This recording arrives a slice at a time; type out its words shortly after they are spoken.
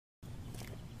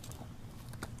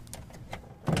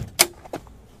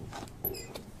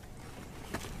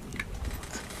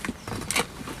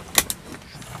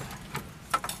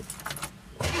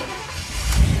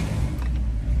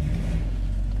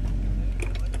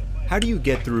How do you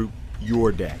get through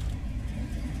your day?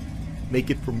 Make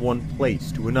it from one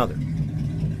place to another,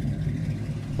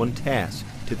 one task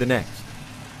to the next.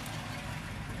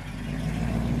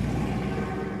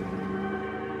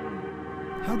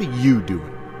 How do you do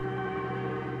it?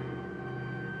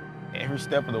 Every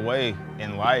step of the way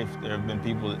in life, there have been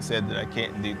people that said that I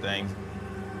can't do things,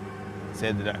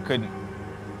 said that I couldn't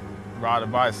ride a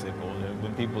bicycle. There have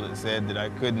been people that said that I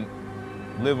couldn't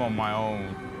live on my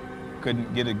own,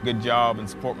 couldn't get a good job and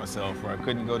support myself, or I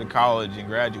couldn't go to college and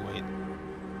graduate.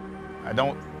 I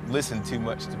don't listen too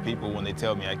much to people when they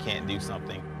tell me I can't do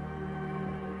something.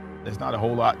 There's not a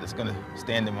whole lot that's going to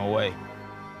stand in my way.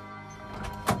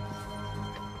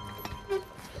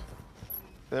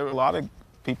 There were a lot of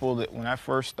people that when I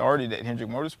first started at Hendrick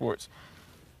Motorsports,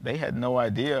 they had no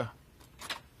idea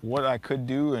what I could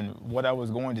do and what I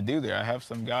was going to do there. I have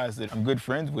some guys that I'm good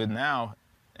friends with now,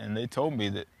 and they told me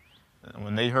that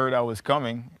when they heard I was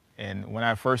coming, and when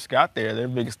I first got there, their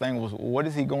biggest thing was, what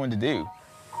is he going to do?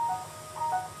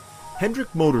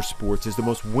 Hendrick Motorsports is the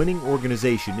most winning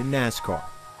organization in NASCAR.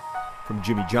 From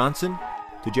Jimmy Johnson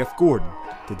to Jeff Gordon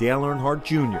to Dale Earnhardt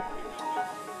Jr.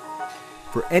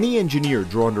 For any engineer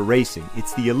drawn to racing,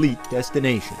 it's the elite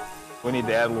destination. We need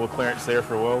to add a little clearance there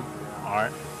for Will. All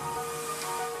right.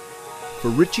 For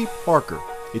Richie Parker,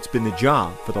 it's been the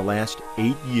job for the last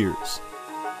 8 years.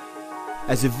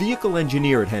 As a vehicle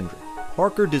engineer at Hendrick,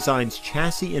 Parker designs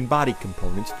chassis and body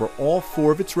components for all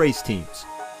 4 of its race teams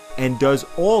and does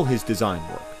all his design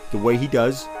work the way he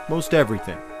does most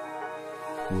everything,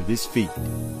 with his feet.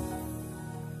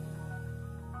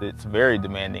 It's very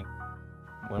demanding.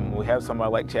 When we have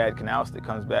somebody like Chad Knaus that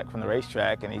comes back from the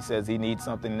racetrack and he says he needs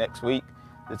something next week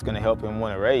that's going to help him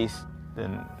win a race,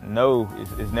 then no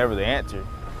is never the answer.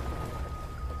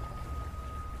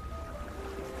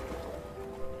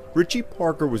 Richie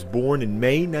Parker was born in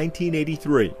May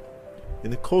 1983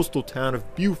 in the coastal town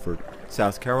of Beaufort,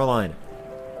 South Carolina.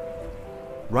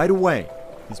 Right away,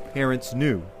 his parents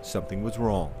knew something was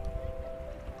wrong.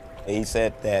 He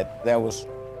said that there was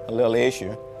a little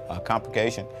issue, a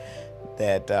complication,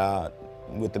 that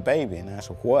with the baby, and I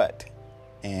said, what?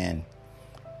 And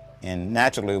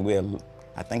naturally,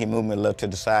 I think he moved me a little to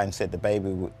the side and said the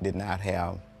baby did not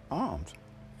have arms.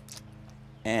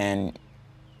 And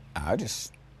I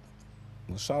just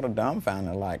was sort of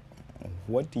dumbfounded, like,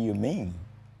 what do you mean?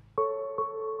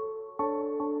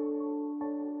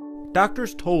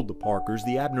 Doctors told the Parkers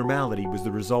the abnormality was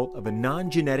the result of a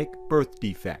non-genetic birth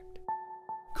defect,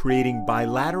 creating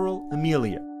bilateral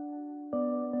amelia,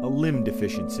 a limb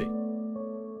deficiency.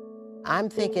 I'm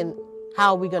thinking,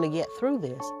 how are we going to get through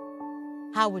this?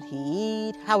 How would he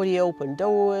eat? How would he open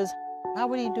doors? How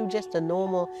would he do just the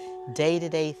normal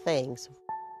day-to-day things?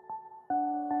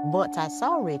 Once I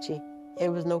saw Richie, there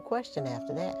was no question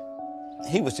after that.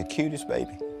 He was the cutest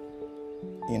baby.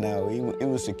 You know, he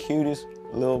was the cutest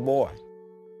little boy.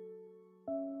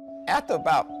 After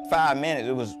about 5 minutes,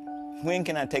 it was, when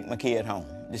can I take my kid home?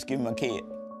 Just give him a kid.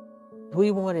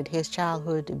 We wanted his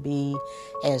childhood to be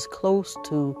as close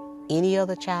to any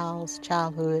other child's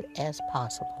childhood as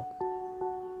possible.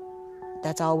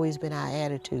 That's always been our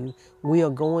attitude. We are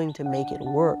going to make it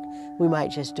work. We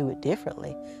might just do it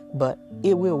differently, but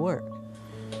it will work.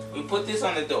 We put this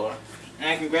on the door, and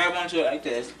I can grab onto it like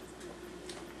this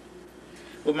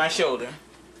with my shoulder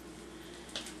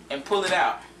and pull it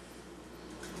out.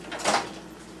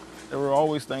 There were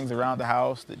always things around the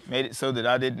house that made it so that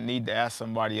I didn't need to ask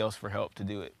somebody else for help to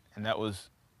do it, and that was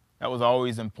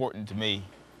always important to me.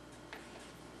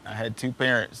 I had 2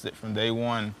 parents that from day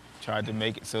one tried to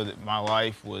make it so that my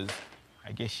life was,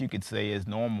 I guess you could say, as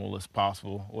normal as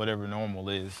possible, whatever normal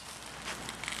is.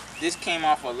 This came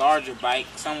off a larger bike,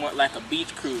 somewhat like a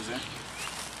beach cruiser.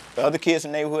 The other kids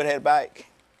in the neighborhood had a bike.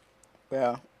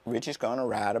 Well, Richie's gonna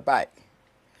ride a bike.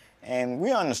 And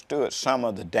we understood some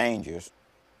of the dangers.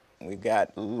 We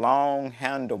got long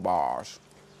handlebars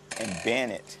and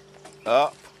bent it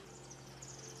up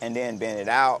and then bent it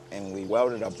out, and we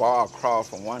welded a bar across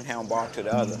from one handlebar to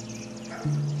the other.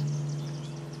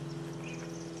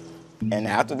 And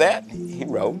after that, he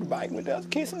rode the bike with the other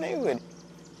kids in the neighborhood.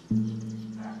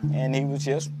 And he was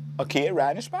just a kid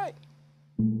riding his bike.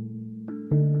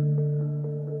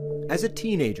 As a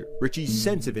teenager, Richie's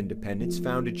sense of independence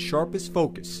found its sharpest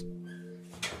focus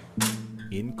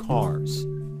in cars.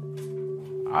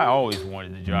 I always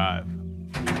wanted to drive.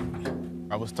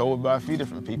 I was told by a few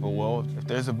different people, well, if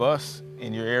there's a bus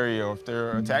in your area or if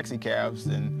there are taxi cabs,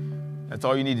 then that's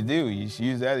all you need to do. You just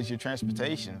use that as your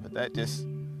transportation. But that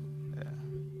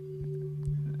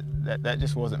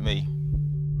just wasn't me.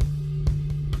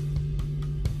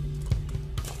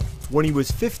 When he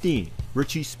was 15,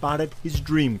 Richie spotted his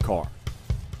dream car,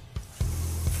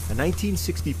 a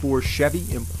 1964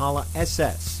 Chevy Impala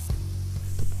SS.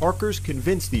 The Parkers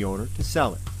convinced the owner to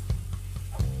sell it.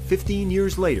 15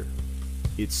 years later,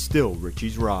 it's still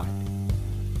Richie's ride.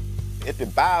 If the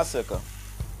bicycle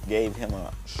gave him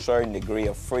a certain degree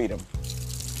of freedom,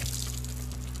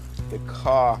 the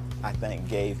car, I think,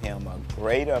 gave him a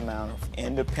greater amount of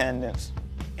independence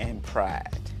and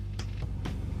pride.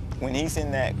 When he's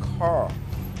in that car,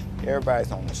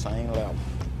 everybody's on the same level.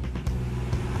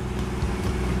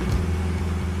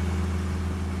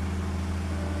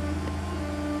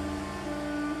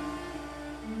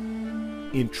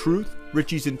 In truth,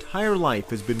 Richie's entire life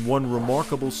has been one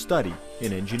remarkable study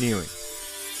in engineering.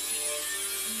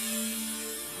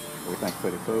 We thank you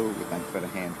for the food, we thank you for the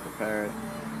hands prepared,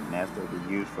 and that's to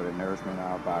be used for the nourishment of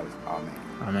our bodies. Amen.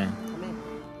 Amen. Amen.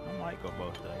 I might go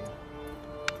both days.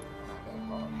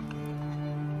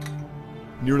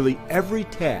 Nearly every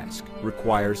task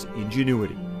requires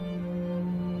ingenuity.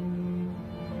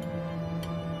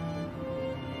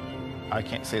 I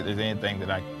can't say there's anything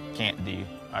that I can't do.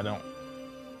 I don't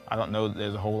know that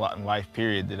there's a whole lot in life,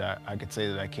 period, that I could say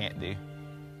that I can't do.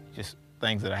 Just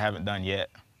things that I haven't done yet.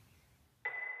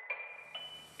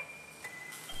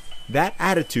 That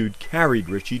attitude carried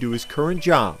Richie to his current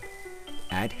job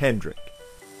at Hendrick.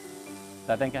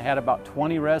 I think I had about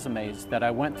 20 resumes that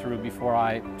I went through before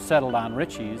I settled on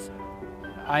Richie's.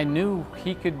 I knew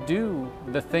he could do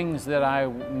the things that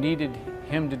I needed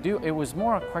him to do. It was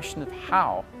more a question of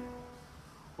how.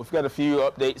 We've got a few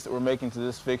updates that we're making to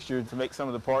this fixture to make some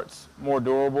of the parts more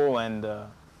durable and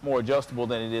more adjustable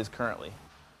than it is currently.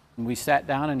 We sat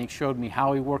down and he showed me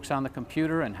how he works on the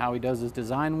computer and how he does his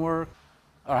design work.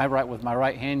 I write with my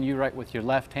right hand, you write with your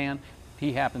left hand.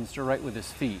 He happens to write with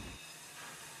his feet.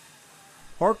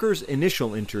 Parker's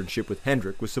initial internship with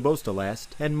Hendrick was supposed to last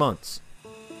 10 months.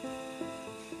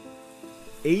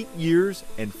 8 years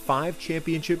and 5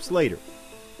 championships later,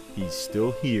 he's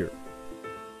still here.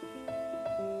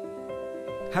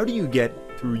 How do you get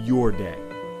through your day?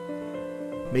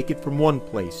 Make it from one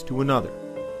place to another,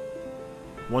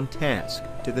 one task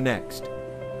to the next.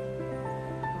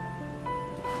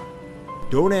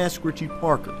 Don't ask Richie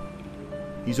Parker.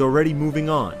 He's already moving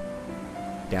on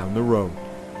down the road.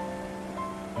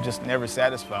 I'm just never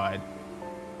satisfied.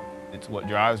 It's what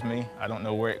drives me. I don't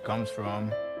know where it comes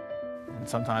from. And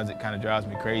sometimes it kind of drives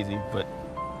me crazy, but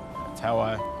that's how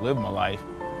I live my life.